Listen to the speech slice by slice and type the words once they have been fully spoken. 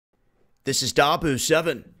This is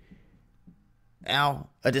Dabu7. Now,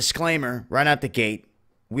 a disclaimer right out the gate.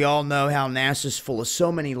 We all know how NASA's full of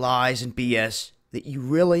so many lies and BS that you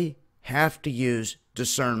really have to use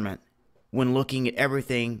discernment when looking at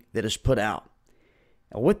everything that is put out.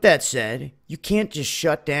 Now, with that said, you can't just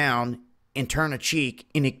shut down and turn a cheek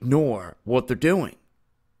and ignore what they're doing.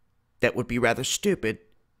 That would be rather stupid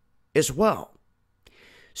as well.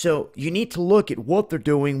 So you need to look at what they're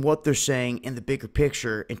doing, what they're saying in the bigger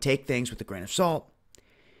picture, and take things with a grain of salt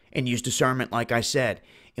and use discernment, like I said.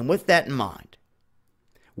 And with that in mind,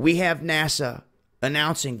 we have NASA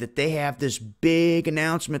announcing that they have this big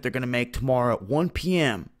announcement they're going to make tomorrow at 1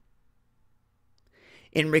 p.m.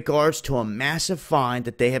 in regards to a massive find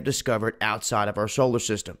that they have discovered outside of our solar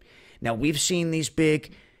system. Now, we've seen these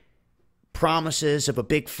big promises of a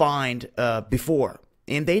big find before.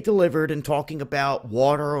 And they delivered in talking about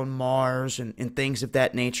water on Mars and things of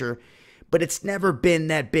that nature. But it's never been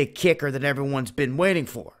that big kicker that everyone's been waiting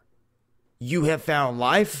for. You have found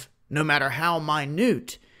life, no matter how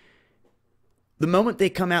minute. The moment they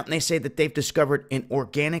come out and they say that they've discovered an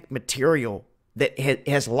organic material that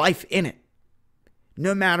has life in it,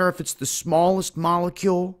 no matter if it's the smallest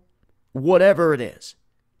molecule, whatever it is,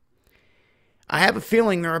 I have a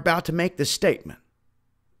feeling they're about to make this statement.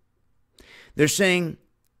 They're saying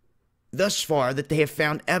thus far that they have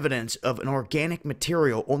found evidence of an organic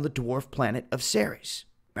material on the dwarf planet of Ceres.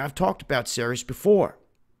 Now, I've talked about Ceres before.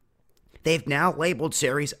 They've now labeled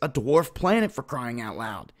Ceres a dwarf planet, for crying out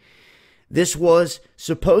loud. This was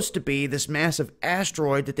supposed to be this massive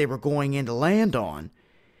asteroid that they were going in to land on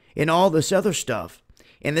and all this other stuff.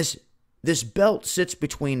 And this belt sits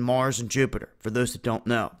between Mars and Jupiter, for those that don't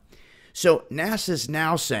know. So NASA's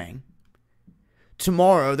now saying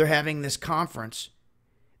tomorrow they're having this conference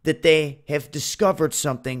that they have discovered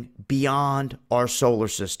something beyond our solar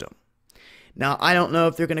system. Now, I don't know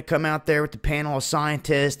if they're going to come out there with the panel of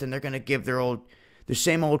scientists and they're going to give their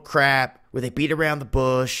same old crap where they beat around the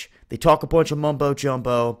bush, they talk a bunch of mumbo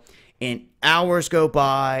jumbo, and hours go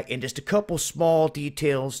by and just a couple small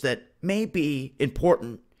details that may be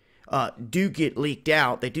important do get leaked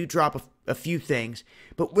out. They do drop a few things,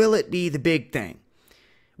 but will it be the big thing?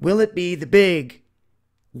 Will it be the big,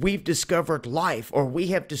 we've discovered life, or we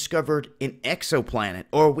have discovered an exoplanet,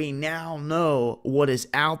 or we now know what is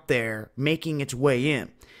out there making its way in?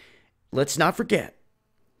 Let's not forget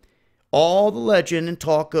all the legend and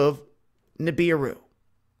talk of Nibiru,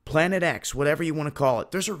 Planet X, whatever you want to call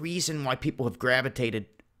it. There's a reason why people have gravitated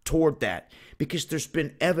toward that, because there's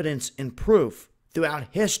been evidence and proof throughout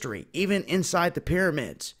history, even inside the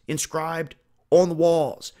pyramids, inscribed on the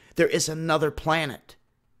walls. There is another planet.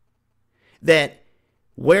 That,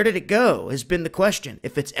 where did it go, has been the question.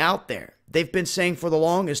 If it's out there, they've been saying for the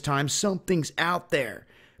longest time, something's out there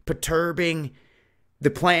perturbing the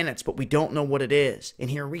planets, but we don't know what it is. And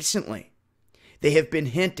here recently, they have been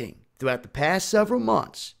hinting throughout the past several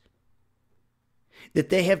months that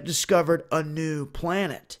they have discovered a new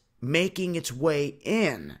planet making its way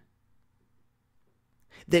in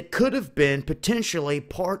that could have been potentially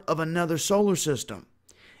part of another solar system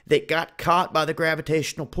that got caught by the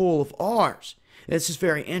gravitational pull of ours. This is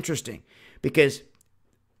very interesting because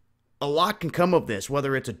a lot can come of this,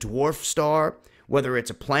 whether it's a dwarf star, whether it's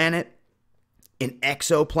a planet, an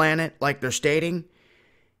exoplanet like they're stating,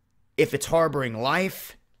 if it's harboring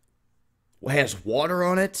life, has water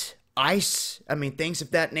on it, ice, things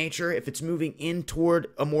of that nature. If it's moving in toward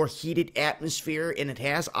a more heated atmosphere and it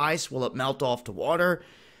has ice, will it melt off to water?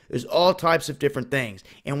 There's all types of different things.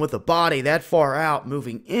 And with a body that far out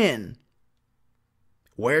moving in,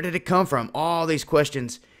 where did it come from? All these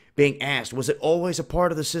questions being asked. Was it always a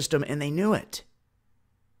part of the system and they knew it?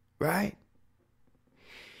 Right?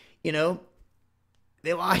 You know,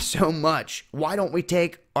 they lie so much. Why don't we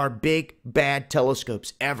take our big, bad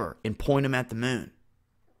telescopes ever and point them at the moon?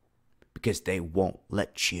 Because they won't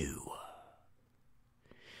let you.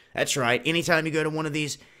 That's right. Anytime you go to one of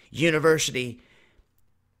these university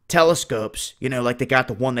telescopes, like they got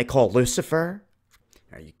the one they call Lucifer.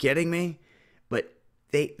 Are you kidding me? But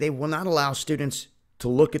they will not allow students to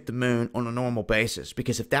look at the moon on a normal basis,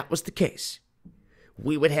 because if that was the case,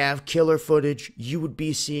 we would have killer footage. You would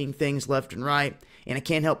be seeing things left and right. And I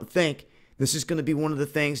can't help but think this is going to be one of the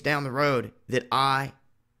things down the road that I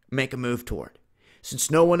make a move toward.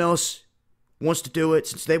 Since no one else wants to do it,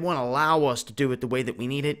 since they won't allow us to do it the way that we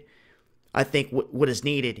need it, I think what is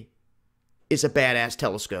needed is a badass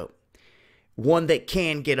telescope. One that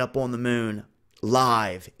can get up on the moon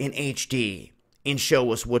live in HD and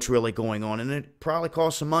show us what's really going on. And it probably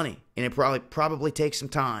costs some money, and it probably takes some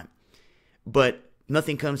time. But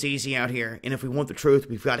nothing comes easy out here, and if we want the truth,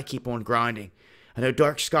 we've got to keep on grinding. I know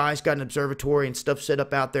Dark Sky's got an observatory and stuff set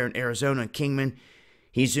up out there in Arizona and Kingman.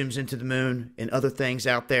 He zooms into the moon and other things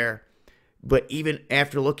out there. But even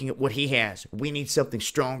after looking at what he has, we need something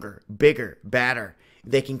stronger, bigger, badder.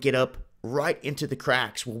 They can get up right into the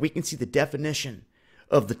cracks where we can see the definition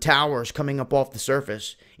of the towers coming up off the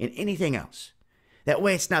surface and anything else. That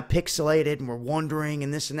way it's not pixelated and we're wondering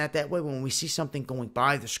and this and that. That way when we see something going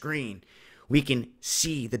by the screen, we can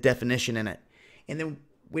see the definition in it. And then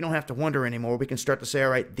we don't have to wonder anymore. We can start to say, all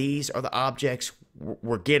right, these are the objects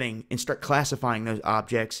we're getting, and start classifying those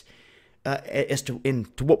objects as to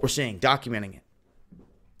what we're seeing, documenting it.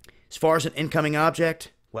 As far as an incoming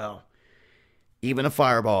object, well, even a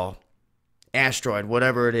fireball, asteroid,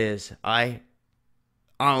 whatever it is, I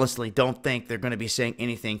honestly don't think they're going to be saying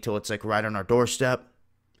anything till it's like right on our doorstep,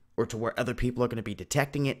 or to where other people are going to be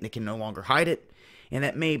detecting it and they can no longer hide it. And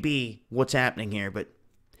that may be what's happening here, but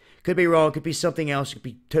could be wrong. Could be something else. It could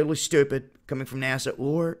be totally stupid coming from NASA,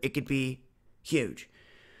 or it could be huge.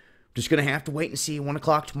 Just going to have to wait and see. 1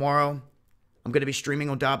 o'clock tomorrow, I'm going to be streaming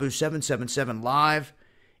on Dabu 777 live.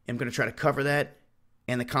 I'm going to try to cover that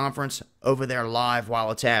and the conference over there live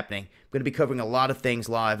while it's happening. I'm going to be covering a lot of things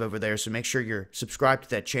live over there, so make sure you're subscribed to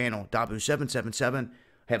that channel, Dabu 777.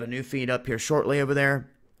 I have a new feed up here shortly over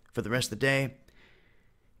there for the rest of the day.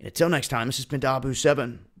 And until next time, this has been Dabu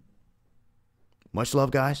 7. Much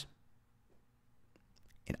love, guys.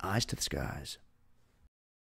 And eyes to the skies.